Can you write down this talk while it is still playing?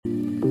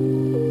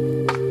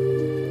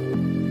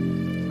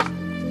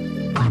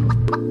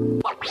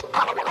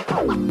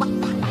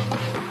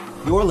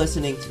You're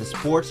listening to the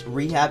Sports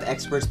Rehab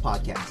Experts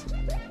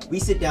Podcast. We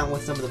sit down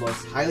with some of the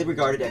most highly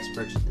regarded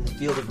experts in the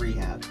field of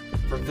rehab,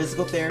 from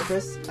physical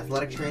therapists,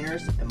 athletic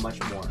trainers, and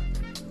much more.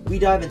 We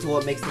dive into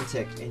what makes them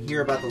tick and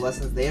hear about the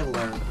lessons they have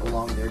learned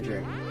along their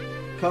journey.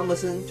 Come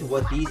listen to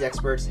what these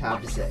experts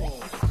have to say.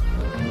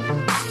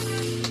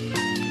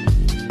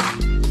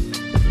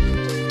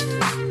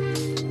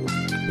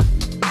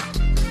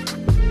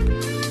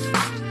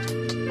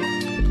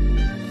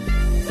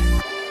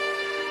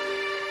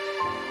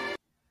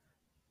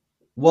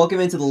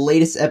 Welcome into the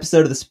latest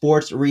episode of the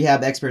Sports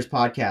Rehab Experts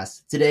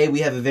Podcast. Today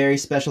we have a very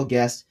special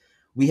guest.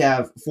 We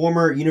have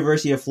former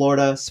University of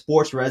Florida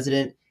sports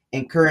resident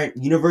and current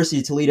University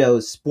of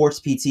Toledo sports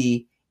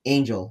PT,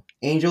 Angel.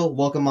 Angel,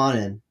 welcome on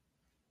in.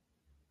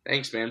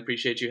 Thanks, man.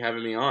 Appreciate you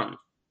having me on.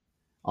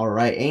 All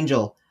right,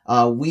 Angel.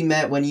 We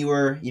met when you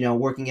were,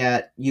 working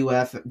at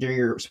UF during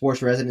your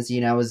sports residency,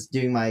 and I was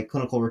doing my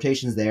clinical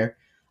rotations there.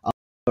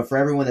 But for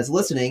everyone that's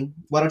listening,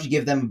 why don't you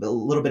give them a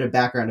little bit of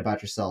background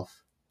about yourself?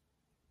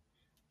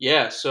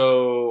 Yeah,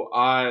 so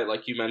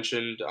like you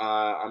mentioned,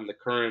 I'm the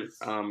current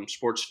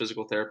sports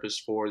physical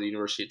therapist for the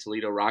University of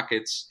Toledo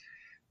Rockets.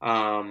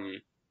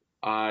 I'm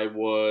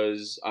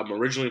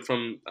originally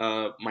from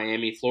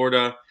Miami,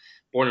 Florida,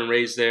 born and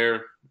raised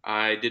there.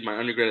 I did my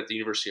undergrad at the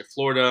University of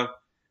Florida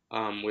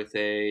with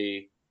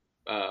a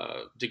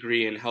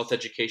degree in health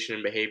education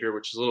and behavior,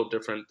 which is a little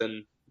different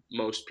than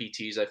most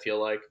PTs, I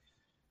feel like.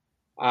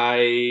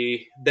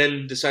 I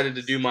then decided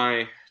to do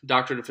my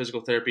doctorate of physical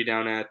therapy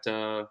down at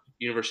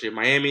University of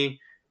Miami,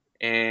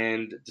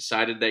 and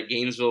decided that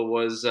Gainesville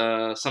was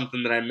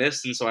something that I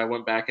missed, and so I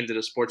went back and did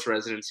a sports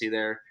residency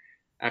there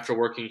after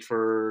working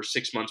for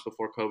 6 months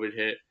before COVID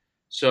hit.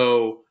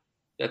 So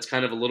that's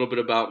kind of a little bit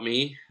about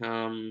me,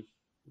 and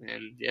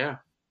yeah.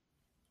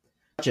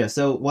 Gotcha.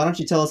 So why don't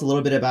you tell us a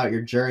little bit about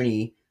your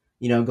journey,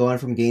 going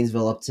from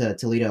Gainesville up to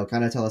Toledo?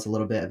 Kind of tell us a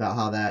little bit about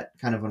how that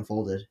kind of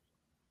unfolded.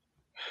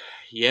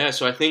 Yeah,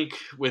 so I think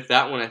with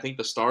that one, I think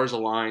the stars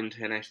aligned,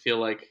 and I feel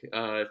like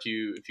if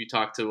you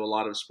talk to a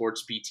lot of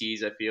sports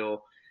PTs, I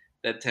feel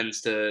that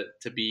tends to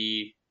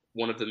be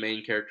one of the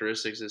main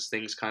characteristics is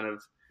things kind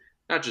of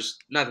not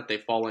that they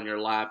fall in your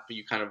lap, but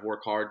you kind of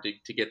work hard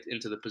to get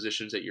into the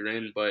positions that you're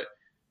in, but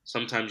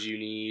sometimes you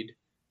need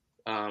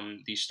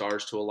these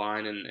stars to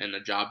align and a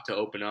job to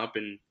open up,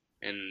 and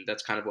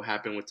that's kind of what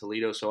happened with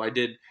Toledo. So I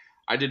did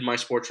my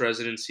sports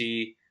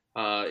residency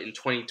in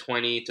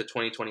 2020 to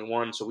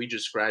 2021. So we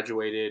just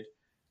graduated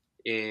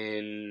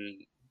in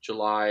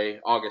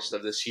August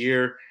of this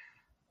year.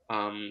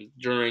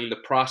 During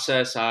the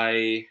process,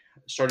 I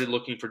started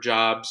looking for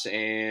jobs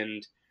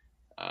and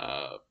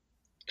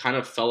kind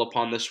of fell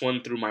upon this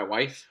one through my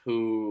wife,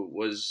 who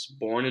was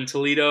born in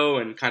Toledo,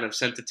 and kind of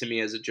sent it to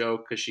me as a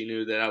joke because she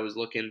knew that I was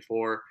looking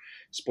for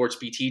sports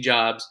PT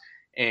jobs.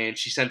 And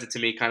she sent it to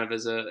me kind of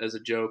as a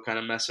joke, kind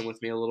of messing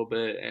with me a little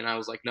bit. And I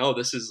was like, no,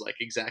 this is like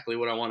exactly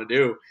what I want to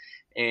do.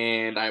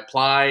 And I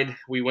applied.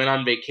 We went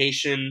on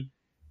vacation,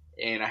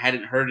 and I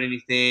hadn't heard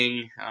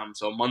anything.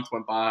 So a month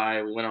went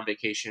by. We went on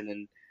vacation,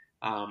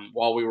 and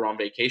while we were on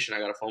vacation, I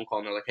got a phone call,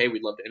 and they're like, hey,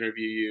 we'd love to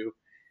interview you.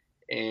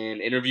 And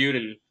interviewed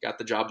and got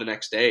the job the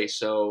next day.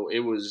 So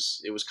it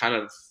was kind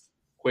of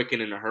quick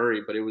and in a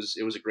hurry, but it was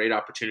a great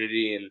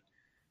opportunity. And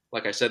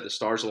like I said, the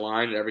stars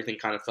aligned, everything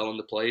kind of fell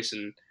into place.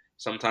 And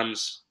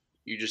sometimes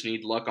you just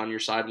need luck on your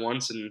side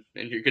once, and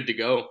you're good to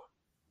go.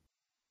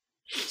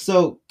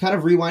 So kind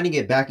of rewinding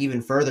it back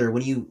even further,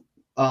 when you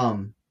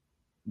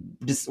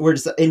were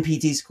just in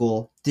PT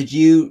school, did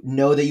you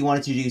know that you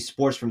wanted to do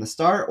sports from the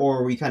start,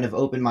 or were you kind of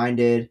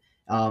open-minded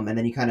and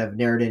then you kind of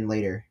narrowed in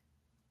later?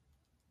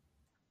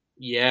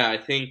 Yeah, I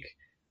think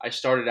I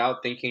started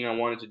out thinking I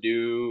wanted to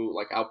do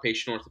like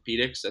outpatient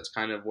orthopedics. That's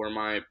kind of where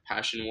my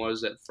passion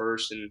was at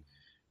first, and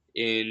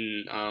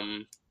in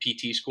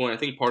PT school. And I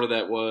think part of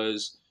that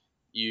was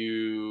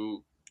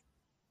you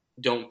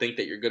don't think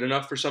that you're good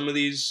enough for some of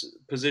these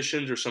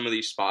positions or some of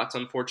these spots,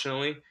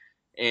 unfortunately.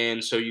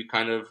 And so you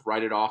kind of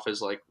write it off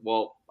as like,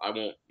 well, I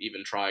won't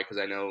even try because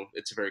I know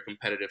it's a very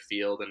competitive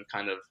field and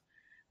kind of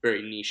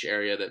very niche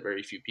area that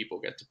very few people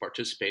get to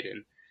participate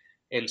in.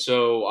 And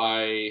so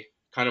I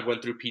kind of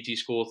went through PT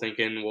school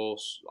thinking, well,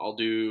 I'll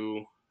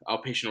do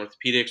outpatient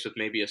orthopedics with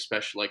maybe a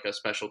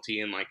specialty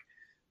in like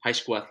high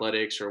school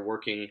athletics or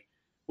working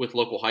with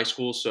local high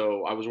schools.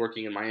 So I was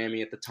working in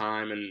Miami at the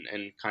time,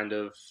 and kind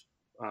of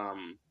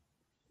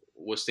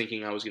was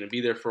thinking I was going to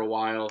be there for a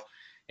while.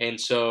 And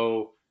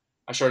so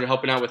I started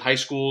helping out with high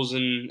schools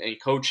and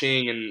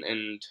coaching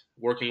and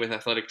working with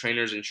athletic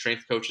trainers and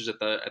strength coaches at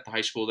the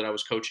high school that I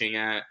was coaching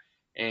at.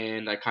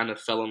 And I kind of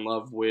fell in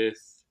love with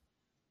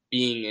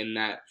being in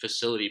that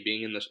facility,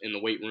 being in the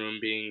weight room,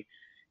 being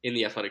in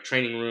the athletic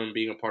training room,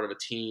 being a part of a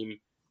team.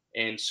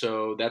 And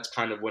so that's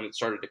kind of when it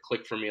started to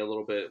click for me a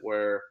little bit,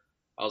 where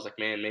I was like,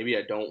 man, maybe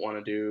I don't want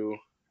to do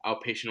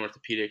outpatient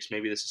orthopedics.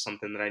 Maybe this is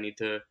something that I need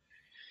to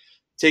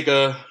take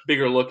a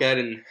bigger look at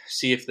and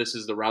see if this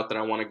is the route that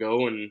I want to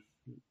go. And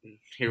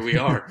here we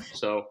are.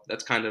 So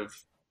that's kind of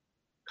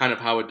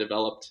how it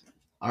developed.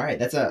 All right.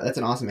 That's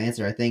an awesome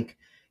answer. I think,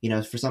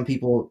 for some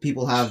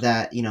people have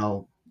that,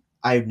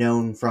 I've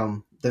known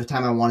from the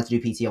time I wanted to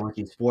do PT, I wanted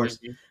to do sports.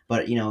 Mhm.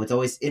 But it's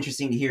always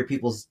interesting to hear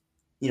people's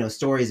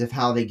stories of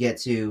how they get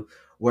to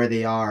where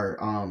they are.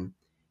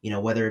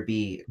 Whether it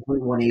be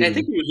And I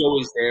think 180. it was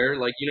always there,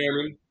 like, you know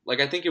what I mean? Like,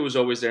 I think it was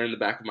always there in the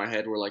back of my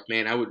head where, like,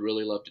 man, I would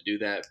really love to do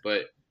that,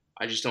 but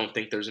I just don't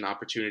think there's an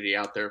opportunity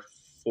out there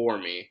for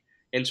me.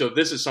 And so if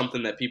this is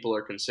something that people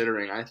are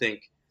considering, I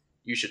think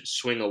you should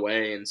swing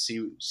away and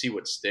see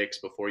what sticks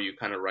before you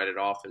kind of write it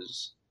off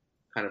as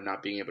kind of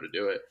not being able to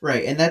do it.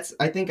 Right, and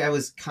I think I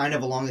was kind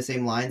of along the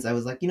same lines. I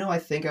was like, I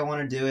think I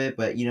want to do it,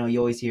 but you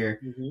always hear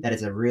Hmm. that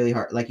it's a really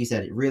hard, like you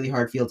said, really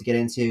hard field to get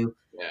into.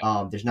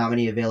 Yeah. There's not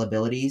many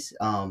availabilities,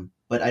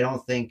 but I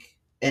don't think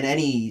in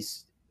any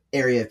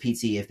area of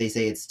PT, if they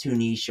say it's too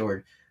niche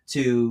or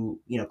too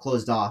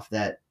closed off,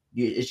 that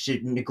it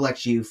should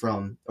neglect you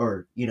from,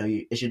 or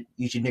you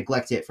should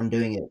neglect it from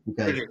doing it,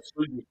 because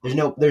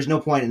there's no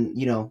point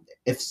in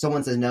if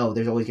someone says no,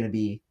 there's always going to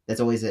be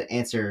that's always an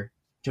answer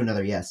to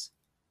another yes.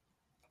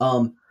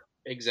 Um,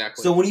 so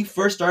Exactly. when you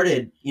first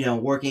started,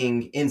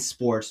 working in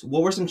sports,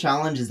 what were some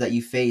challenges that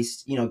you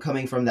faced,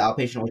 coming from the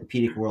outpatient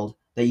orthopedic world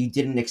that you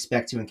didn't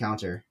expect to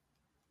encounter?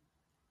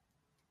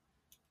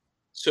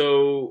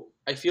 So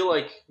I feel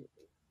like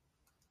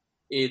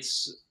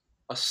it's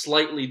a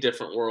slightly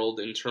different world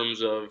in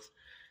terms of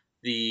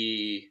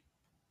the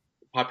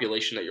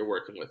population that you're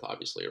working with,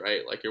 obviously,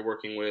 right? Like, you're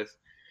working with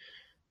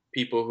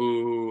people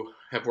who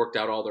have worked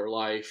out all their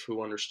life,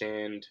 who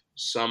understand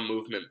some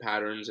movement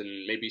patterns,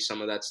 and maybe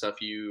some of that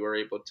stuff you are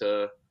able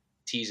to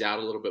tease out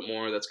a little bit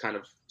more. That's kind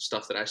of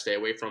stuff that I stay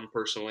away from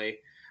personally.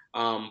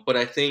 But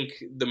I think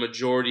the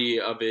majority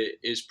of it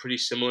is pretty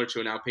similar to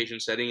an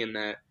outpatient setting in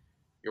that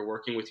you're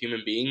working with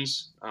human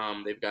beings.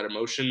 They've got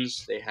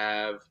emotions. They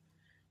have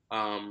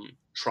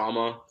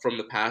trauma from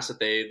the past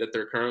that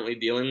they're currently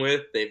dealing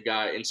with. They've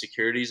got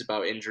insecurities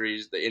about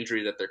injuries, the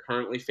injury that they're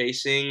currently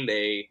facing.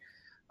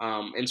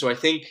 And so I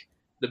think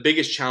the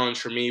biggest challenge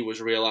for me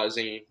was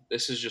realizing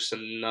this is just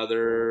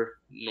another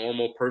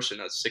normal person,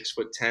 a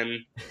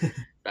 6'10"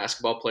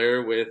 basketball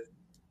player with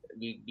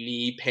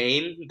knee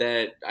pain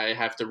that I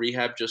have to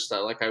rehab just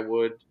like I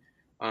would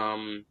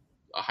a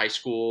high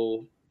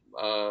school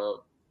uh,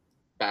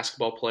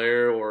 basketball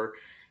player or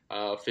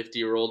a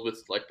 50-year-old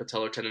with like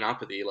patellar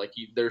tendinopathy. Like,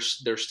 they're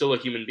still a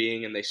human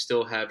being, and they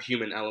still have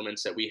human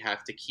elements that we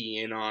have to key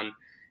in on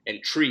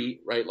and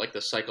treat, right? Like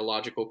the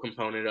psychological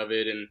component of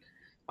it,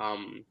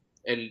 um,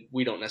 and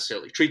we don't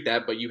necessarily treat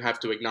that, but you have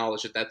to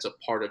acknowledge that that's a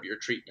part of your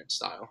treatment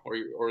style,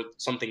 or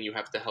something you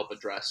have to help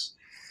address.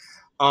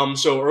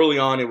 So early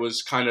on, it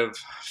was kind of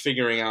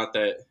figuring out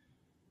that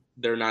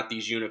they're not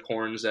these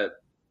unicorns that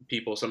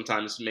people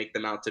sometimes make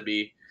them out to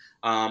be,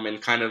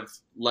 and kind of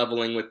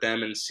leveling with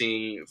them and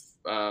seeing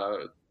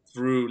uh,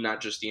 through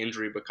not just the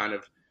injury, but kind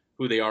of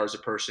who they are as a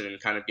person, and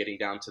kind of getting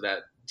down to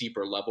that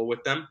deeper level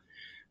with them.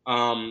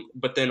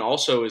 But then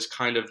also is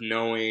kind of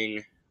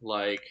knowing,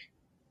 like,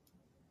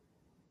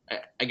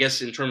 I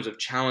guess in terms of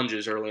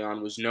challenges early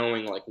on, was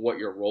knowing like what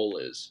your role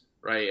is,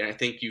 right? And I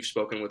think you've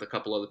spoken with a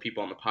couple other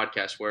people on the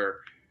podcast where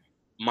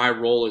my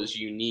role is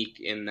unique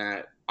in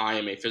that I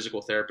am a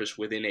physical therapist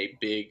within a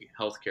big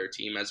healthcare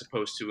team, as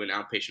opposed to an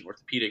outpatient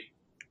orthopedic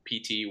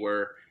PT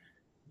where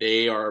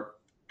they are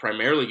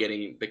primarily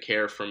getting the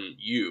care from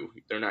you.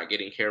 They're not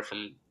getting care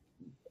from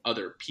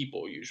other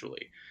people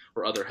usually,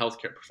 or other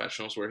healthcare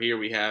professionals. Where here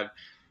we have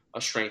a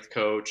strength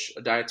coach,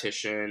 a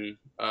dietitian,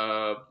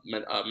 a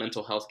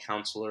mental health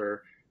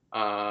counselor,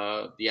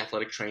 the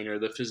athletic trainer,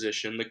 the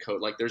physician, the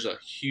coach. Like, there's a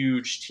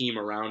huge team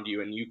around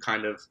you, and you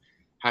kind of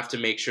have to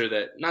make sure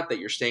that not that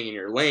you're staying in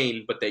your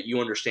lane, but that you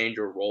understand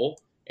your role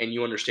and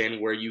you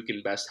understand where you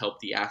can best help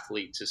the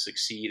athlete to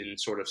succeed and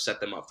sort of set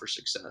them up for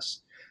success.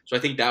 So I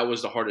think that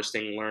was the hardest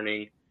thing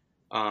learning.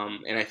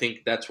 And I think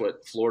that's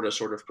what Florida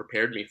sort of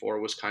prepared me for,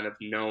 was kind of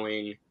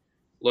knowing,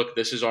 look,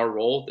 this is our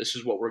role, this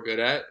is what we're good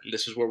at, and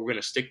this is what we're going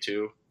to stick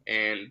to,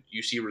 and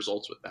you see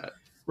results with that.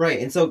 Right,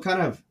 and so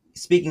kind of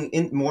speaking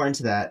more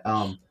into that,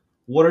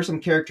 what are some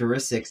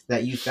characteristics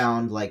that you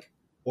found, like,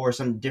 or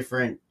some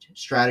different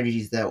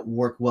strategies that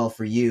work well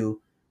for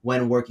you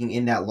when working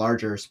in that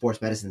larger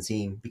sports medicine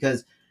team?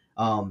 Because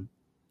um,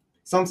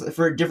 some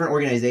for different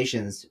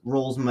organizations,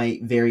 roles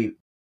might vary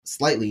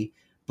slightly,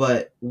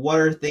 but what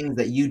are things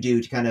that you do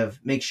to kind of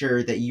make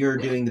sure that you're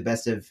doing the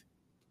best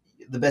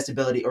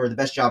ability or the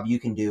best job you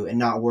can do, and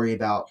not worry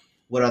about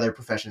what other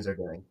professions are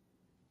doing?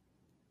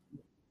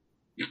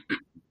 And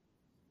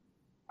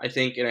I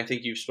think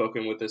you've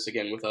spoken with this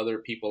again with other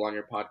people on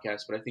your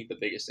podcast, but I think the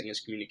biggest thing is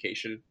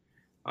communication.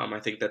 I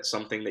think that's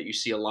something that you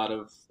see a lot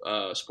of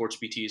sports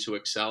PTs who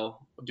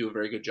excel do a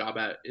very good job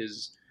at,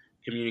 is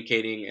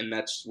communicating, and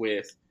that's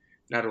with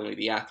not only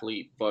the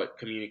athlete, but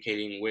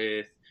communicating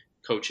with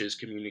coaches,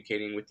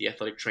 communicating with the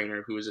athletic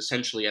trainer, who is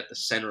essentially at the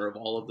center of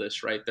all of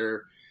this, right?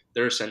 They're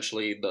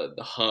essentially the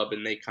hub,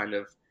 and they kind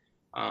of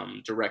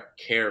direct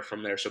care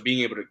from there. So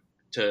being able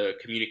to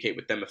communicate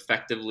with them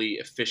effectively,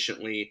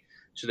 efficiently,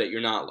 so that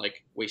you're not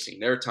like wasting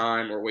their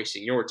time or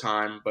wasting your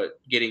time, but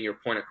getting your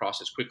point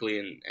across as quickly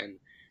and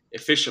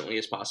efficiently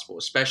as possible,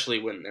 especially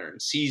when they're in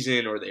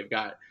season or they've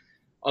got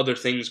other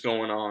things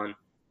going on.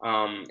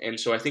 And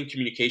so I think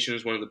communication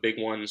is one of the big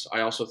ones.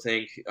 I also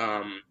think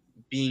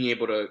being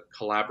able to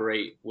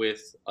collaborate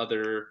with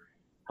other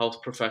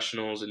health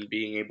professionals and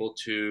being able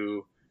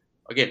to,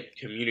 again,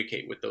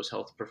 communicate with those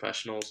health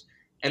professionals.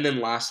 And then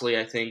lastly,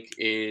 I think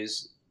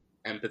is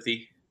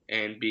empathy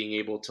and being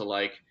able to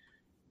like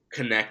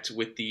connect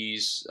with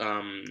these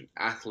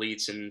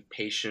athletes and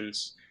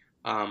patients.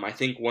 I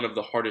think one of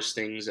the hardest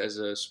things as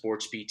a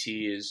sports PT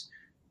is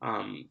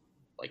um,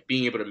 like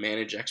being able to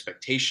manage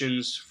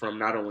expectations from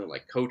not only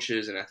like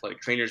coaches and athletic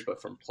trainers,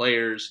 but from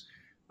players.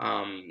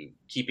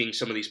 Keeping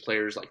some of these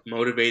players like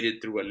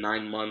motivated through a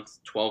 9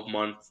 month, 12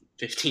 month,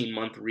 15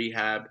 month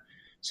rehab.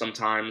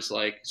 Sometimes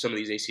like some of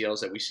these ACLs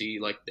that we see,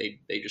 like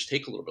they just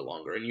take a little bit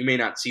longer, and you may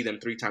not see them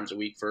 3 times a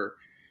week for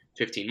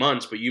 15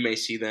 months, but you may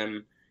see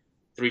them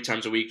 3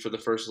 times a week for the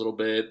first little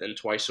bit, then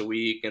twice a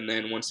week, and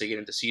then once they get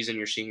into season,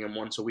 you're seeing them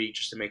once a week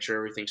just to make sure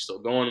everything's still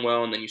going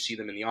well, and then you see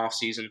them in the off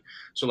season.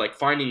 So like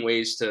finding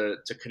ways to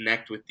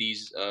connect with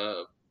these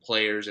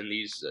players and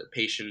these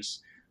patients,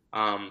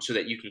 so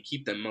that you can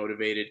keep them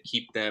motivated,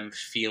 keep them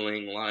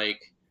feeling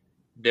like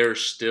they're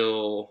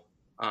still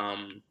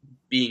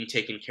being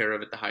taken care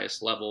of at the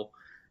highest level.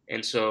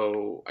 And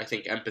so I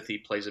think empathy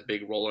plays a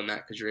big role in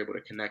that because you're able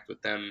to connect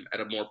with them at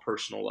a more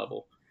personal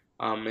level.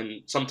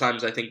 And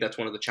sometimes I think that's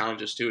one of the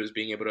challenges too, is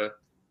being able to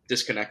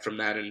disconnect from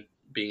that and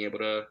being able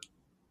to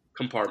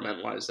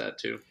compartmentalize that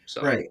too.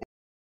 So Right.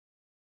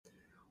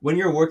 When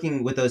you're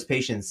working with those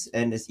patients,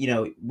 and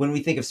when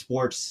we think of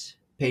sports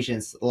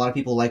patients, a lot of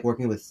people like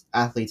working with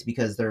athletes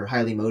because they're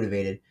highly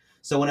motivated.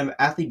 So when an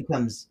athlete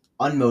becomes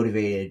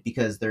unmotivated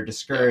because they're yeah,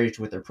 discouraged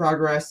with their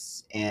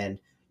progress, and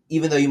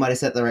even though you might have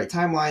set the right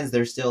timelines,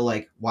 they're still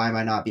like, why am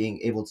I not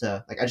being able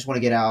to, like, I just want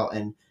to get out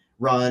and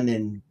run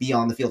and be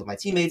on the field with my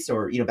teammates,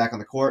 or back on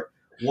the court.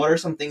 What are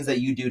some things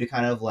that you do to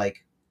kind of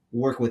like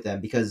work with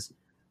them? Because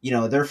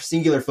their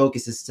singular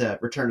focus is to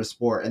return to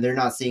sport, and they're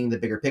not seeing the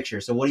bigger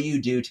picture. So what do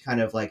you do to kind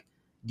of like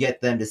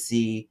get them to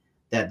see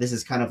that this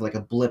is kind of like a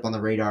blip on the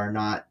radar,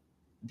 not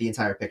the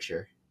entire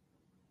picture?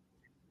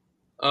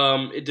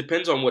 it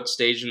depends on what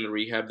stage in the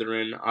rehab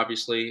they're in.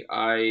 Obviously,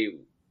 I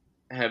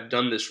have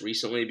done this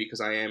recently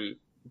because I am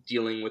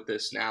dealing with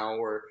this now,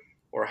 or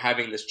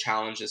having this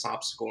challenge, this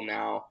obstacle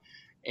now.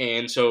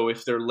 And so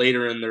if they're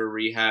later in their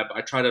rehab,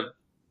 I try to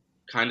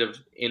kind of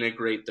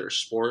integrate their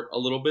sport a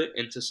little bit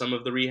into some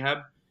of the rehab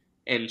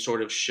and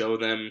sort of show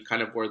them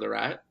kind of where they're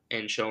at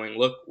and showing,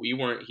 look, we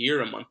weren't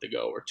here a month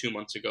ago or 2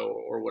 months ago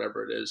or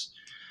whatever it is.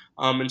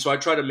 And so I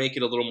try to make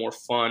it a little more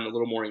fun, a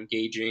little more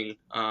engaging.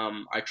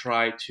 I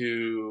try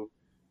to,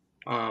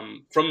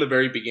 from the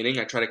very beginning,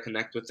 I try to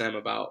connect with them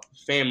about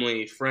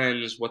family,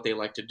 friends, what they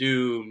like to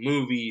do,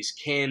 movies,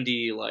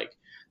 candy. Like,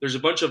 there's a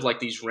bunch of like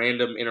these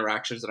random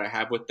interactions that I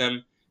have with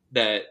them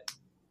that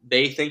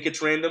they think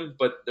it's random,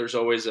 but there's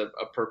always a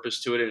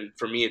purpose to it. And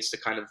for me, it's to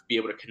kind of be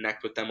able to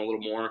connect with them a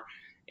little more.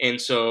 And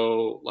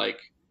so, like,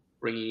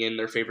 bringing in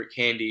their favorite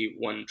candy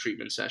one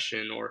treatment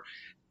session, or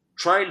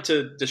trying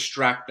to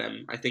distract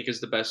them, I think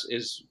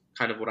is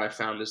kind of what I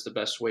found is the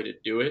best way to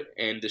do it,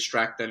 and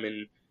distract them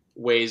in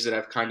ways that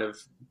I've kind of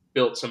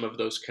built some of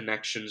those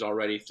connections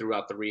already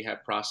throughout the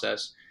rehab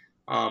process.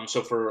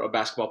 So for a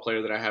basketball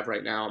player that I have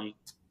right now, I'm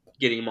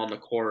getting him on the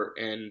court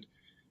and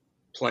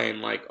playing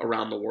like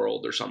around the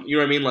world or something. You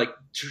know what I mean? Like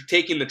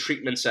taking the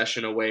treatment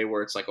session away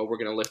where it's like, oh, we're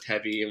going to lift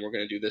heavy and we're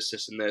going to do this,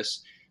 this, and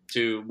this,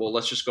 to, well,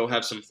 let's just go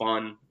have some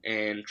fun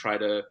and try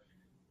to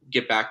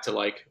get back to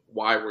like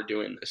why we're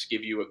doing this,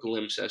 give you a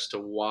glimpse as to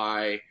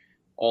why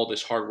all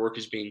this hard work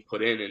is being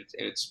put in. And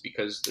it's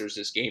because there's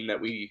this game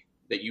that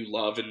you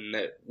love and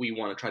that we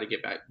want to try to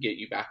get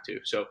you back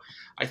to. So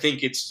I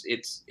think it's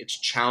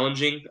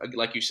challenging,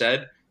 like you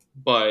said,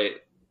 but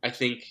I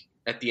think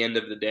at the end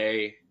of the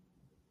day,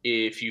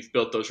 if you've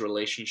built those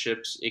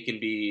relationships, it can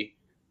be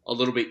a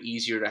little bit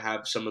easier to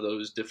have some of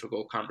those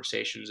difficult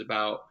conversations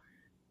about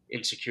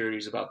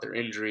insecurities about their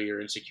injury,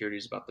 or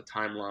insecurities about the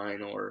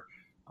timeline, or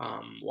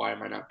why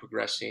am I not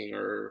progressing,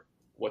 or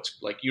what's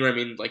like, you know what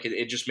I mean? Like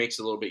it just makes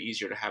it a little bit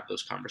easier to have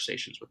those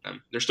conversations with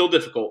them. They're still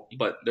difficult,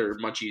 but they're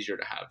much easier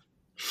to have.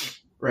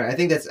 Right. I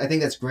think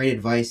that's great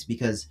advice,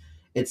 because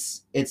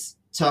it's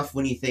tough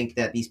when you think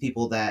that these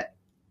people that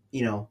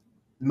you know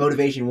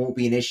motivation won't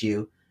be an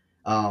issue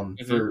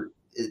Mm-hmm. for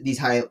these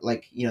high,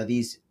 like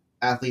these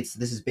athletes.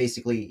 This is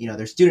basically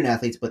they're student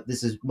athletes, but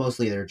this is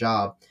mostly their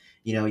job.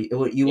 You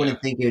Yeah.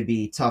 wouldn't think it would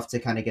be tough to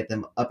kind of get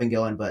them up and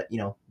going, but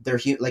they're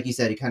like you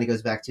said, it kind of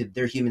goes back to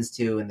they're humans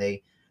too, and they're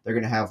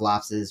going to have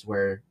lapses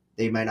where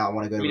they might not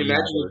want to go I to mean, rehab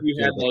imagine if or you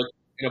feel had like. like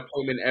an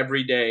appointment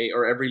every day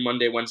or every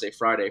Monday, Wednesday,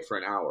 Friday for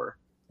an hour,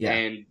 Yeah.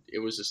 and it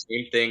was the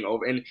same thing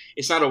over. And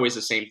it's not always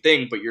the same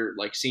thing, but you're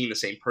like seeing the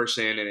same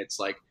person, and it's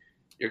like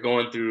you're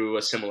going through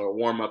a similar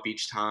warm up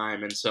each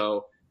time, and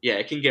so yeah,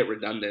 it can get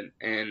redundant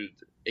and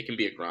it can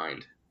be a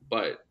grind,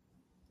 but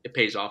it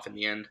pays off in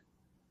the end.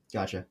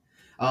 Gotcha.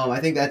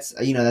 I think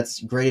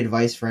that's great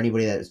advice for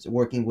anybody that's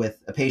working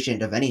with a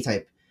patient of any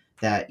type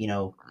that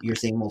you're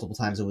seeing multiple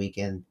times a week.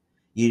 And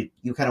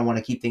you kind of want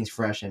to keep things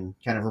fresh and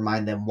kind of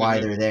remind them why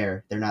Hmm. they're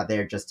there. They're not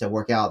there just to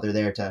work out. They're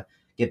there to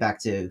get back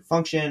to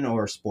function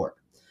or sport.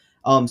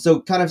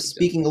 So kind of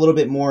speaking a Exactly. little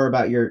bit more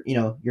about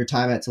your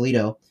time at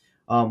Toledo,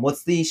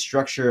 what's the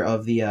structure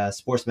of the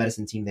sports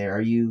medicine team there?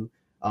 Are you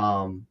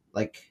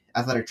like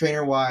athletic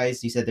trainer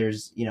wise? You said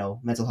there's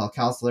mental health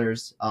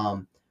counselors.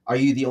 Are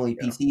you the only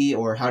Yeah. PT,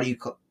 or how do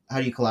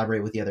you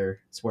collaborate with the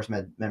other sports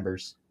med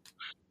members?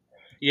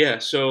 Yeah.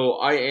 So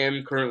I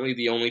am currently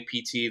the only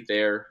PT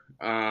there.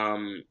 I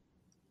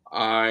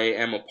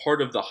am a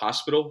part of the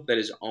hospital that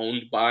is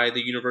owned by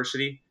the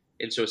university,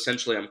 and so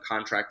essentially I'm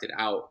contracted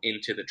out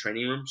into the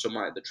training room. So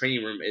the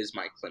training room is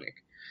my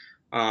clinic,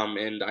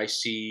 and I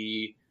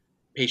see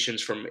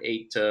patients from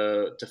 8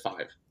 to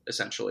 5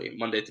 essentially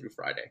Monday through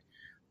Friday.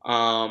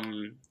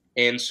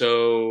 And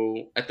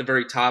so at the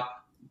very top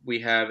we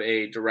have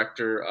a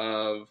director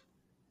of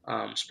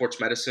sports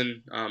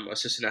medicine,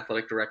 assistant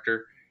athletic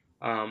director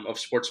of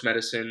sports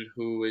medicine,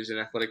 who is an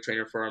athletic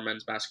trainer for our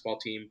men's basketball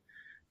team,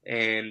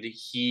 and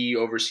he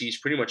oversees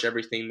pretty much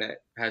everything that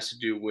has to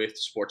do with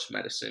sports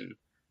medicine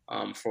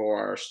for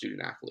our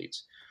student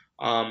athletes.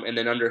 And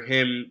then under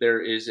him,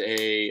 there is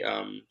a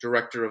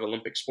director of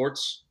Olympic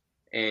sports,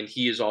 and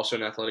he is also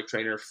an athletic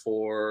trainer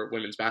for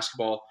women's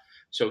basketball.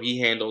 So he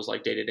handles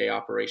like day to day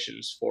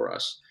operations for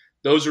us.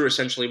 Those are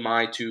essentially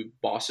my two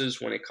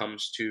bosses when it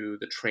comes to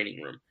the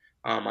training room.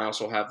 I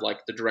also have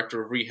like the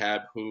director of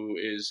rehab who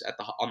is at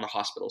the on the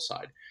hospital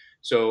side.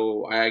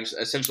 So I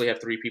essentially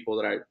have three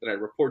people that I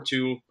report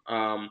to.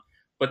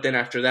 But then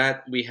after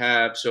that, we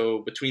have so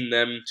between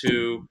them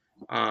two,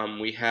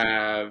 we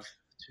have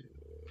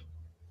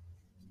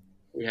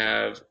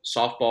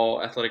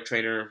softball athletic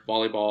trainer,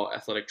 volleyball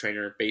athletic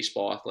trainer,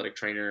 baseball athletic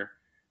trainer,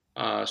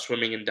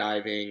 swimming and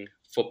diving,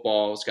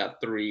 football's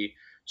got three.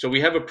 So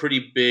we have a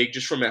pretty big,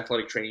 just from an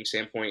athletic training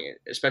standpoint,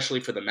 especially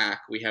for the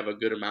MAC, we have a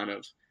good amount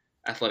of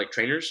athletic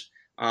trainers.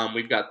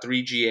 We've got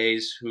three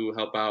GAs who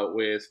help out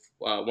with.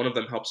 One of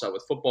them helps out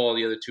with football.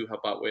 The other two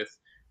help out with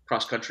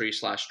cross country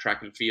slash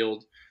track and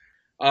field.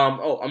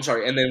 Oh, I'm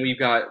sorry. And then we've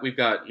got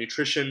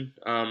nutrition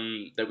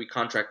that we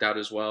contract out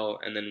as well,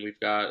 and then we've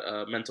got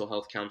a mental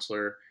health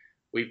counselor.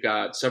 We've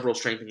got several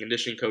strength and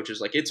conditioning coaches.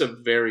 Like it's a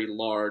very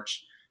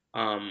large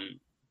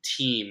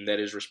team that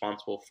is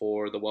responsible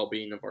for the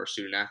well-being of our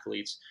student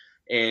athletes.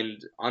 And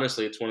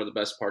honestly, it's one of the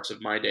best parts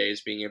of my day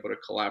is being able to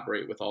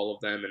collaborate with all of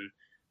them. And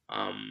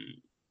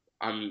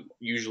I'm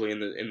usually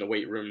in the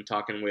weight room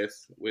talking with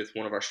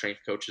one of our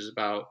strength coaches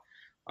about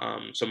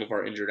some of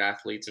our injured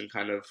athletes and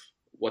kind of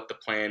what the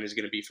plan is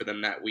going to be for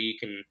them that week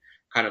and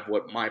kind of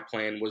what my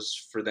plan was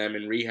for them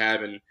in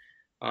rehab and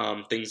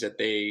things that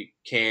they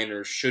can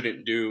or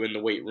shouldn't do in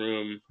the weight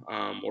room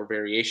or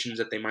variations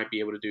that they might be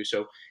able to do.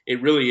 So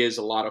it really is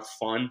a lot of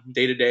fun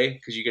day to day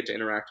because you get to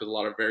interact with a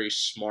lot of very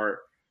smart,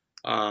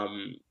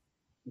 um,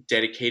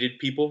 dedicated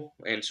people,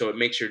 and so it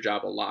makes your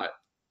job a lot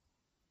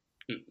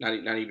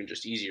not even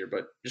just easier,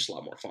 but just a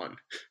lot more fun.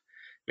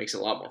 Makes it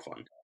a lot more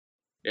fun.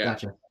 Yeah.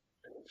 Gotcha.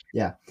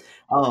 Yeah.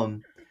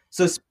 Um,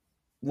 so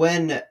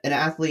when an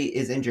athlete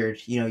is injured,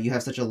 you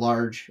have such a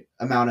large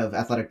amount of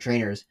athletic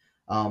trainers.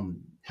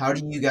 How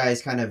do you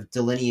guys kind of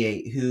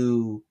delineate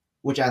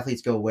which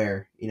athletes go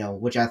where?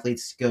 Which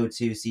athletes go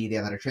to see the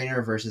athletic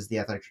trainer versus the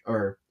athletic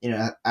or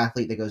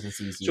athlete that goes and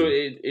sees So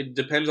you. it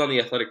depends on the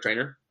athletic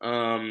trainer.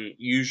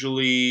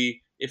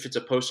 Usually, if it's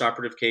a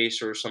post-operative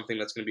case or something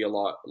that's going to be a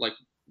lot like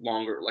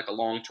longer, like a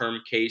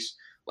long-term case,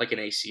 like an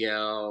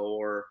ACL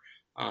or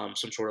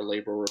some sort of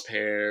labral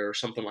repair or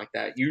something like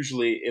that,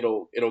 usually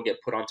it'll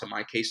get put onto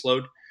my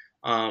caseload,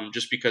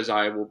 just because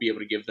I will be able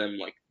to give them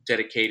like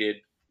dedicated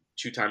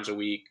 2 times a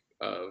week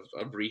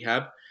of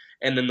rehab,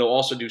 and then they'll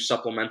also do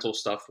supplemental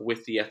stuff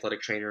with the athletic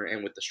trainer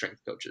and with the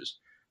strength coaches.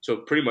 So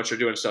pretty much they're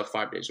doing stuff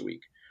 5 days a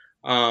week.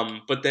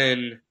 But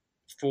then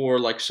for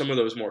like some of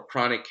those more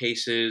chronic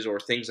cases or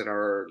things that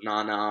are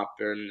non-op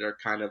and they're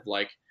kind of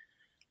like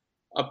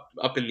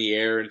up in the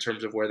air in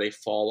terms of where they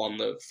fall on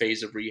the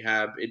phase of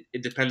rehab,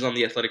 it depends on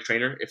the athletic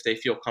trainer. If they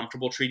feel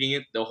comfortable treating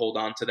it, they'll hold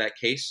on to that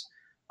case.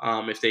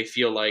 If they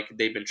feel like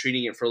they've been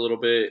treating it for a little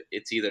bit,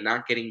 it's either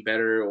not getting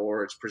better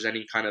or it's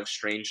presenting kind of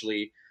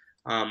strangely,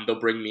 they'll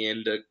bring me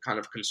in to kind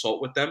of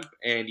consult with them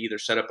and either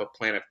set up a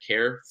plan of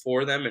care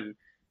for them, and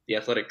the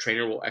athletic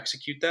trainer will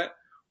execute that.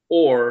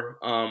 Or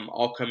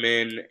I'll come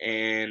in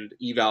and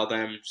eval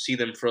them, see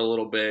them for a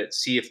little bit,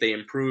 see if they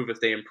improve. If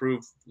they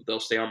improve, they'll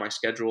stay on my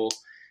schedule.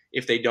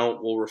 If they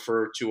don't, we'll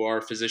refer to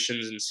our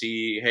physicians and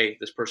see, hey,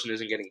 this person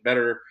isn't getting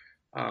better.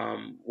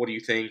 What do you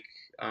think?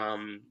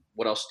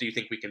 What else do you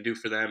think we can do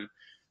for them?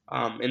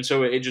 And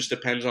so it just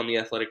depends on the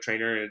athletic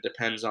trainer, and it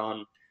depends on.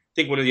 I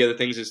think one of the other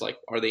things is like,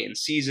 are they in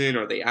season?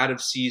 Are they out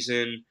of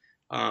season?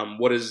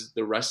 What does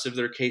the rest of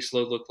their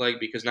caseload look like?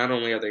 Because not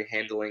only are they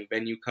handling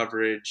venue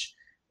coverage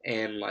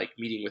and like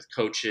meeting with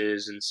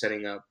coaches and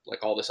setting up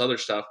like all this other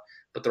stuff,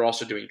 but they're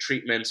also doing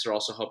treatments. They're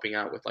also helping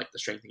out with like the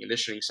strength and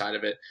conditioning side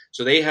of it.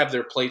 So they have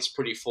their plates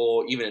pretty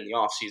full even in the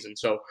off season.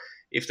 So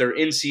if they're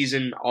in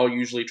season, I'll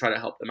usually try to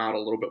help them out a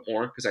little bit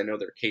more because I know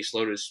their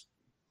caseload is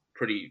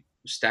pretty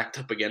stacked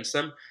up against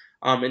them.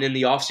 And in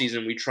the off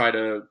season, we try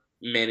to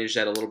manage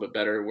that a little bit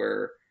better,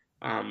 where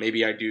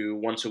maybe I do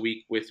once a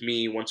week with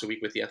me, once a week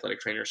with the athletic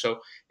trainer. So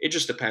it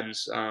just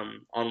depends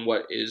on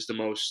what is the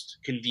most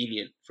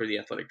convenient for the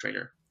athletic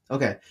trainer.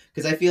 Okay,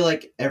 because I feel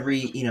like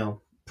every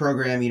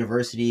program,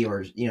 university,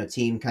 or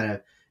team kind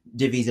of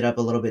divvies it up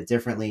a little bit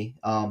differently.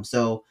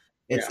 So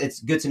Yeah. it's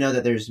good to know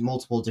that there's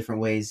multiple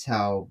different ways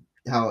how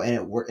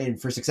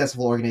and for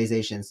successful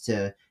organizations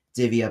to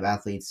divvy up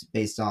athletes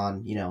based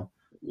on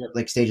Yep.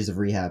 like stages of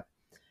rehab.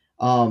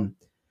 Um,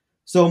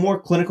 so a more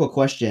clinical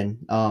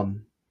question: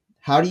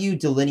 how do you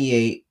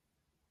delineate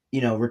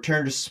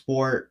return to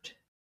sport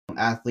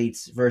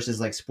athletes versus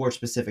like sport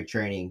specific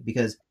training?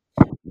 Because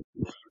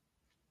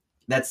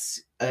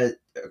that's a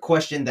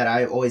question that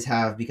I always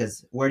have,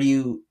 because where do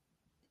you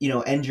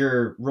end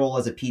your role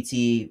as a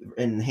PT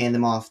and hand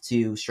them off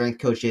to strength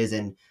coaches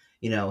and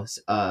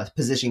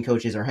position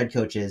coaches or head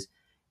coaches,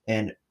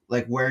 and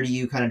like where do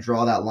you kind of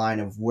draw that line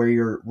of where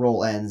your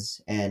role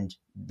ends and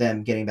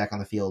them getting back on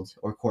the field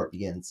or court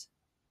begins?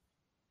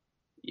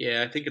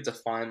 Yeah, I think it's a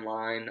fine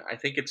line. I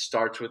think it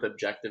starts with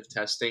objective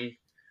testing.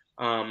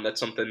 That's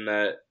something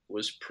that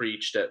was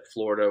preached at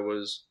Florida,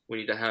 was we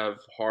need to have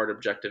hard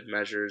objective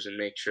measures and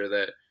make sure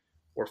that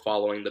we're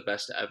following the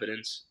best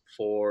evidence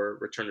for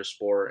return to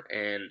sport,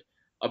 and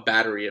a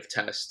battery of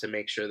tests to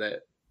make sure that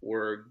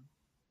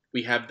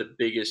we have the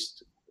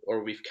biggest,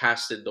 or we've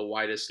casted the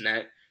widest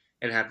net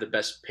and have the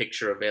best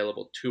picture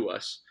available to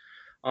us.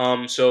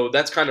 So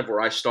that's kind of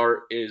where I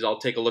start. Is I'll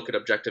take a look at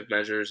objective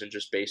measures and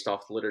just based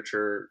off the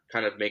literature,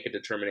 kind of make a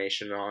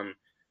determination on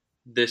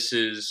this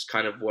is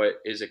kind of what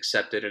is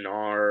accepted in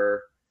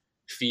our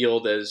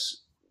field as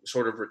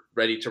sort of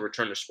ready to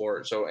return to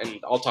sport. So, and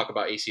I'll talk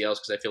about ACLs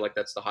because I feel like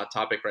that's the hot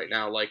topic right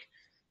now. Like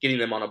getting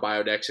them on a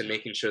biodex and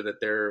making sure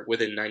that they're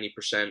within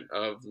 90%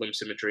 of limb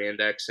symmetry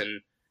index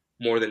and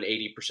more than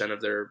 80% of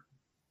their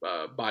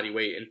body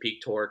weight and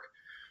peak torque.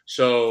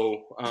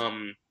 So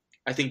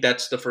I think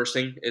that's the first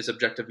thing, is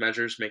objective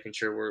measures, making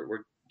sure we're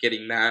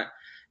getting that.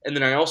 And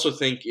then I also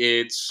think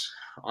it's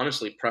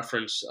honestly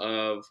preference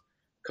of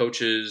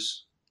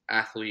coaches,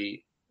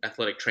 athlete,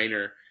 athletic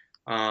trainer.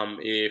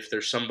 If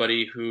there's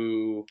somebody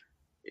who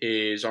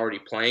is already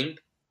playing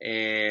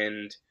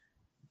and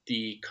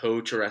the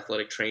coach or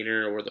athletic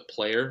trainer or the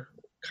player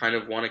kind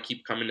of want to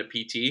keep coming to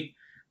PT,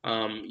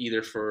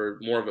 either for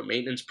more of a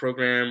maintenance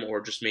program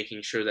or just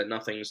making sure that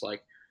nothing's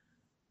like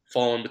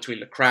fallen between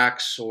the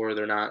cracks or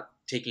they're not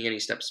taking any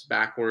steps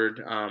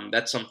backward.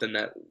 That's something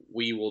that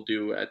we will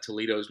do at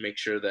Toledo's, make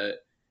sure that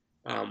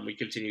we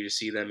continue to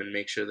see them and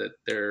make sure that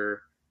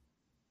they're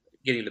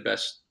getting the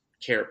best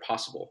care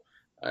possible.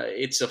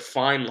 It's a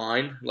fine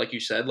line, like you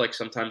said. Like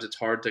sometimes it's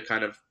hard to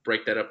kind of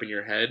break that up in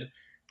your head,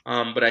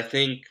 but I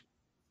think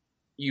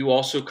you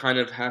also kind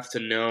of have to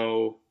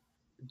know,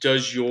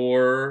 does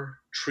your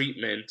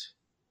treatment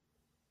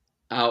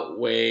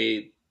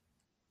outweigh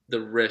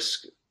the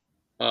risk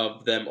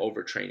of them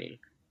overtraining,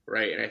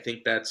 right? And I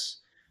think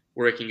that's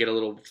where it can get a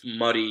little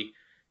muddy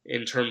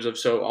in terms of.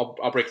 So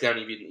I'll break it down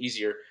even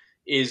easier.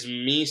 Is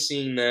me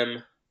seeing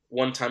them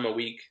one time a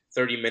week,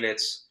 30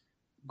 minutes,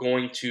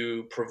 going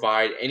to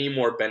provide any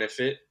more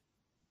benefit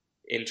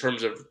in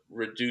terms of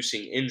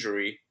reducing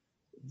injury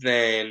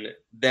than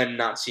them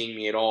not seeing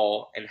me at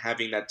all and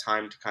having that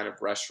time to kind of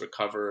rest,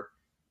 recover,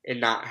 and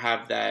not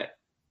have that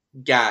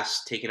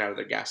gas taken out of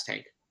their gas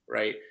tank,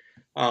 right?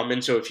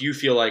 And so if you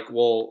feel like,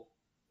 well,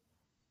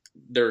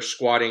 they're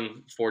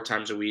squatting 4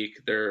 times a week,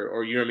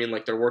 or you know what I mean,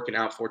 like they're working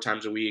out 4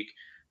 times a week,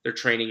 they're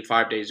training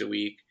 5 days a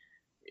week,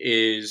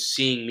 is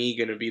seeing me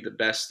going to be the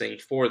best thing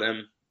for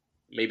them?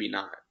 Maybe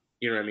not.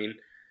 You know what I mean?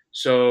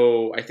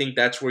 So I think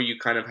that's where you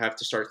kind of have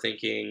to start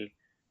thinking,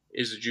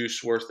 is the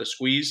juice worth the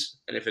squeeze?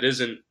 And if it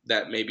isn't,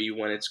 that maybe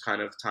when it's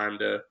kind of time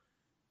to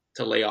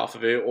lay off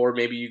of it, or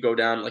maybe you go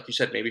down, like you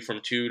said, maybe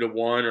from 2 to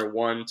 1, or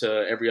 1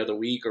 to every other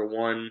week, or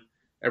 1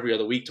 every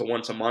other week to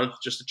once a month,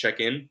 just to check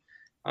in.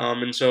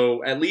 And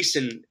so at least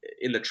in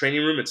the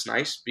training room, it's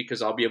nice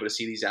because I'll be able to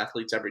see these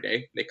athletes every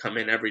day. They come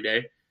in every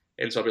day,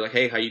 and so I'll be like,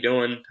 hey, how you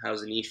doing?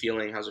 How's the knee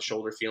feeling? How's the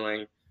shoulder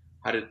feeling?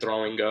 How did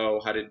throwing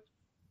go? How did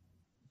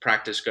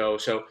practice go?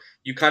 So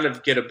you kind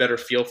of get a better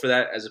feel for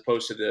that, as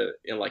opposed to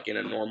like in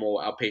a normal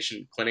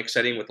outpatient clinic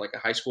setting with like a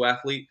high school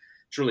athlete.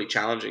 It's really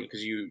challenging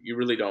because you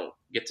really don't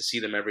get to see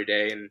them every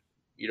day, and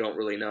you don't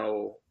really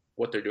know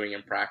what they're doing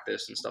in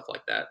practice and stuff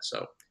like that.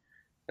 So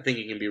I think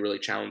it can be really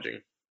challenging.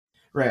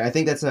 Right. I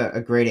think that's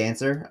a great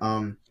answer.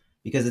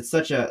 Because it's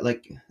such a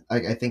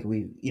I think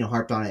we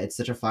harped on it. It's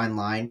such a fine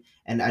line,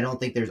 and I don't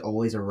think there's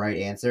always a right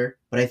answer.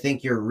 But I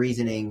think your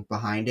reasoning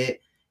behind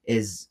it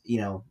is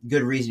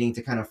good reasoning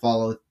to kind of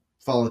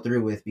follow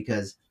through with,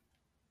 because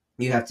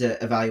you have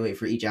to evaluate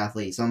for each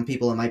athlete. Some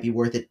people it might be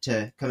worth it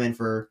to come in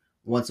for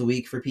once a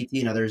week for PT,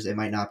 and others it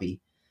might not be.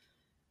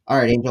 All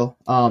right, Angel.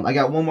 I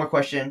got one more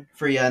question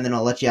for you, and then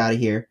I'll let you out of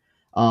here.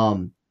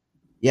 Um,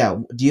 yeah,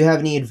 do you have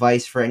any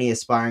advice for any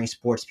aspiring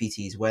sports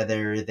PTs,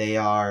 whether they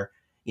are,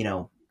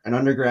 an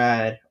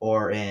undergrad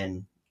or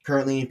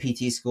currently in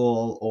PT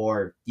school,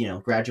 or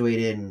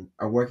graduated and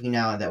are working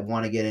now that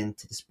want to get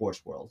into the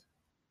sports world?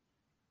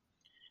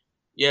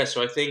 Yeah,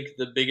 so I think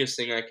the biggest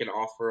thing I can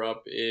offer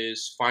up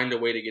is find a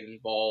way to get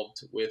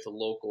involved with a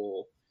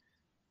local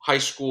high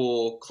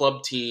school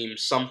club team,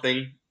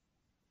 something.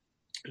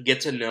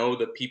 Get to know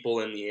the people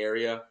in the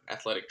area,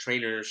 athletic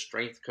trainers,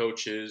 strength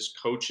coaches,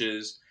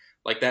 coaches.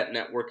 Like that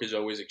network is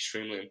always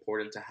extremely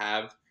important to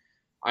have.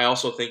 I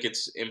also think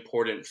it's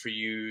important for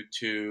you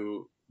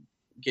to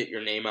get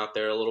your name out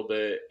there a little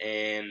bit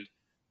and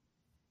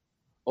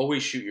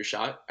always shoot your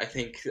shot. I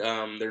think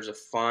there's a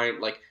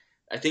fine like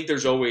I think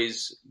there's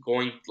always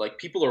going like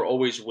people are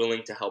always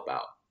willing to help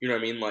out. You know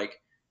what I mean?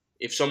 Like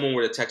if someone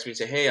were to text me and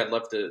say, "Hey, I'd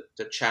love to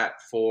chat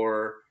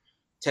for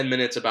 10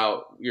 minutes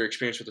about your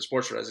experience with the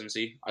sports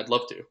residency," I'd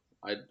love to.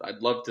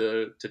 I'd love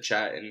to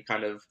chat and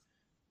kind of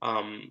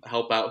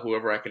help out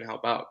whoever I can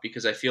help out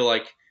because I feel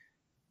like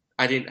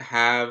I didn't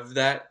have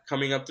that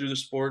coming up through the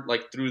sport,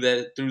 like through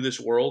this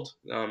world.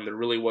 There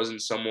really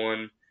wasn't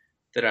someone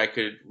that I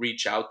could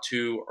reach out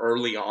to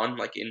early on,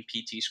 like in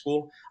PT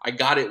school. I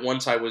got it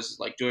once I was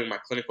like doing my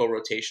clinical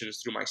rotations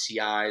through my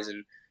CIs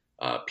and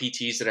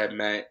PTs that I've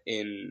met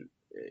in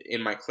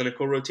my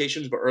clinical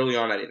rotations, but early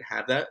on I didn't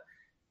have that.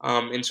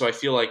 And so I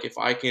feel like if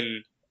I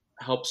can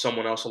help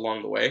someone else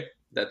along the way,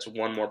 that's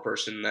one more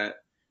person that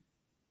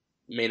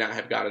may not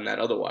have gotten that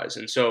otherwise.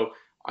 And so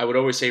I would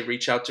always say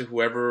reach out to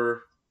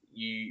whoever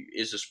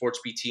is a sports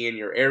PT in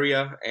your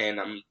area, and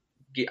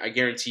I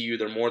guarantee you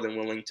they're more than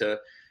willing to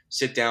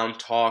sit down,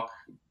 talk,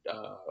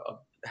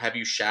 have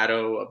you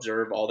shadow,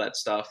 observe, all that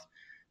stuff.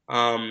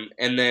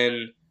 And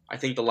then I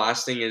think the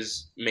last thing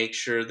is make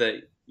sure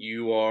that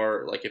you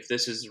are like, if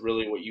this is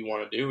really what you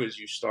want to do, is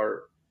you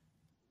start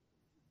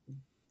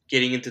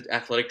getting into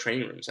athletic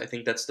training rooms. I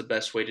think that's the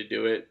best way to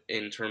do it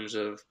in terms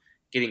of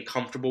getting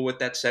comfortable with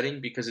that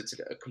setting because it's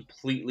a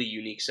completely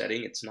unique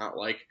setting. It's not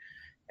like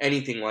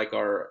anything like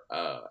our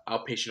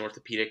outpatient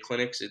orthopedic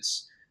clinics.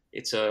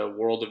 It's a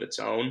world of its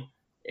own.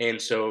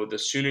 And so the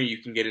sooner you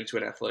can get into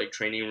an athletic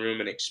training room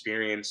and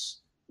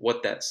experience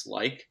what that's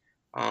like,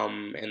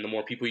 and the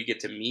more people you get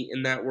to meet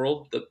in that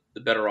world,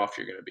 the better off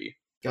you're going to be.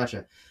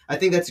 Gotcha. I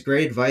think that's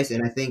great advice.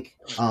 And I think,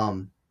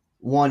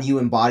 one, you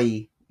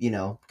embody,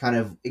 kind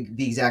of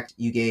the exact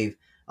you gave,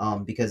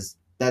 because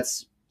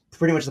that's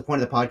pretty much the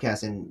point of the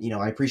podcast. And,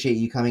 I appreciate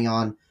you coming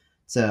on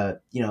to,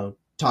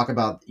 talk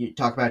about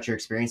your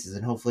experiences,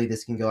 and hopefully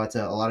this can go out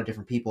to a lot of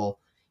different people,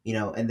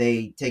 and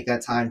they take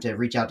that time to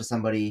reach out to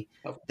somebody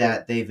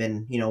that they've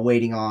been,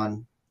 waiting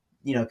on,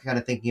 kind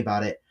of thinking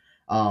about it.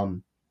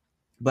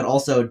 But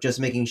also just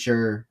making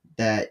sure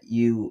that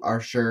you are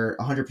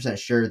 100%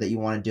 sure that you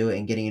want to do it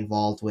and getting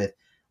involved with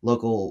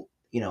local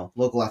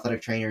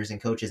athletic trainers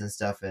and coaches and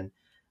stuff, and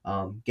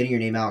getting your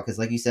name out. Because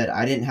like you said,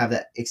 I didn't have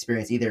that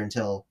experience either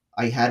until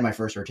I had my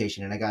first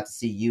rotation and I got to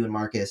see you and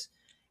Marcus,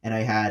 and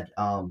I had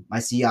my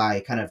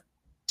CI kind of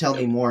tell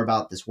me more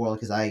about this world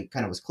because I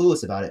kind of was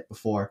clueless about it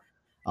before.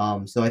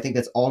 So I think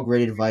that's all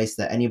great advice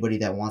that anybody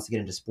that wants to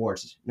get into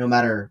sports, no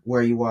matter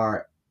where you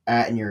are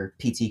at in your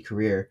PT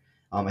career,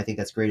 I think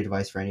that's great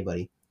advice for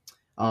anybody.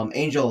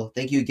 Angel,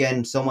 thank you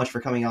again so much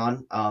for coming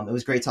on. It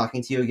was great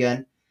talking to you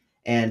again.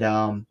 And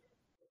of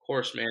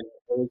course, man.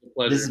 It was a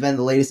pleasure. This has been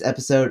the latest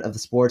episode of the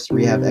Sports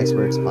Rehab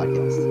Experts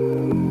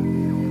podcast.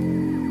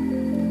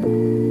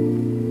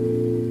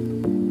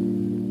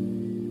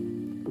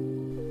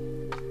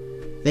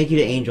 Thank you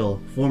to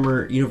Angel,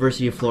 former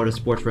University of Florida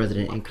sports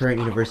resident and current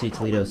University of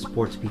Toledo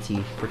sports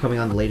PT, for coming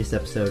on the latest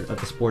episode of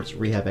the Sports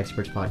Rehab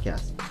Experts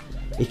podcast.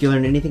 If you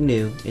learned anything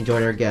new,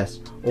 enjoyed our guests,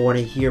 or want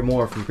to hear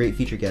more from great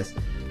featured guests,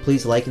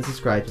 please like and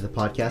subscribe to the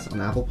podcast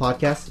on Apple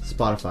Podcasts,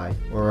 Spotify,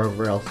 or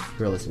wherever else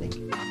you're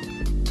listening.